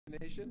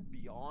imagination,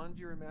 beyond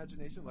your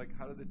imagination? Like,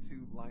 how do the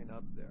two line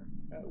up there?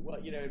 Well,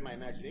 in my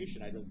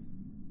imagination, I don't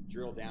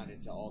drill down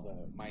into all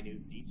the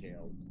minute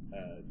details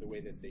the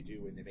way that they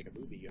do when they make a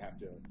movie. You have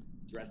to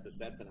dress the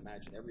sets and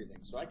imagine everything.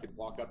 So I could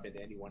walk up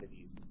into any one of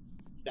these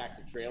stacks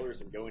of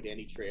trailers and go into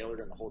any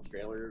trailer, and the whole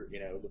trailer,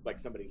 looked like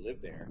somebody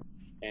lived there.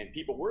 And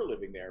people were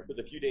living there. For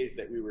the few days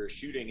that we were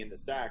shooting in the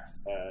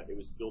stacks, it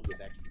was filled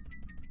with extras.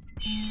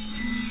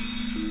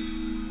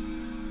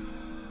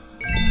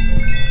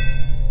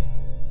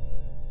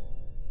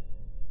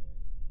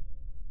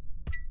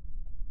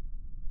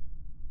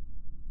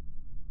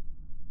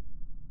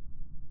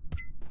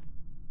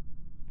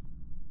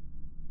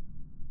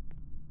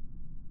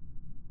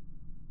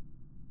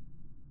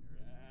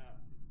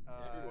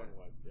 Everyone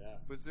was, yeah.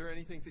 Was there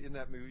anything in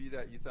that movie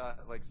that you thought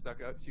like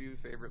stuck out to you?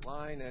 Favorite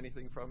line?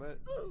 Anything from it?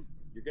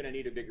 You're gonna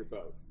need a bigger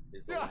boat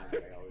is the line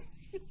that I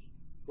always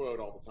quote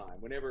all the time.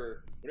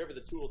 Whenever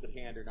the tools at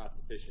hand are not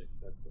sufficient,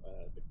 that's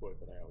the quote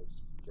that I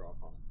always draw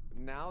upon.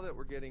 Now that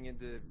we're getting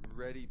into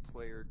Ready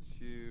Player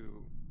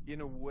 2,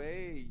 in a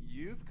way,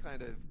 you've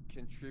kind of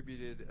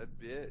contributed a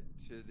bit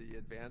to the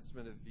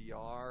advancement of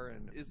VR.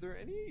 And is there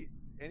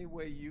any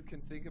way you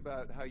can think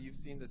about how you've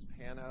seen this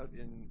pan out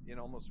in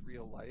almost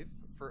real life?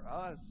 For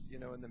us,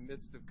 in the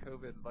midst of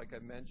COVID, like I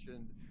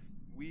mentioned,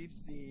 we've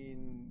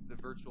seen the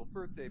virtual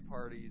birthday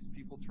parties,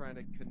 people trying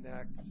to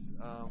connect,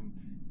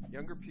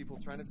 younger people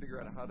trying to figure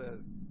out how to,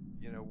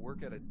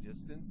 work at a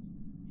distance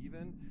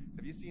even.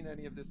 Have you seen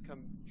any of this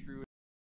come true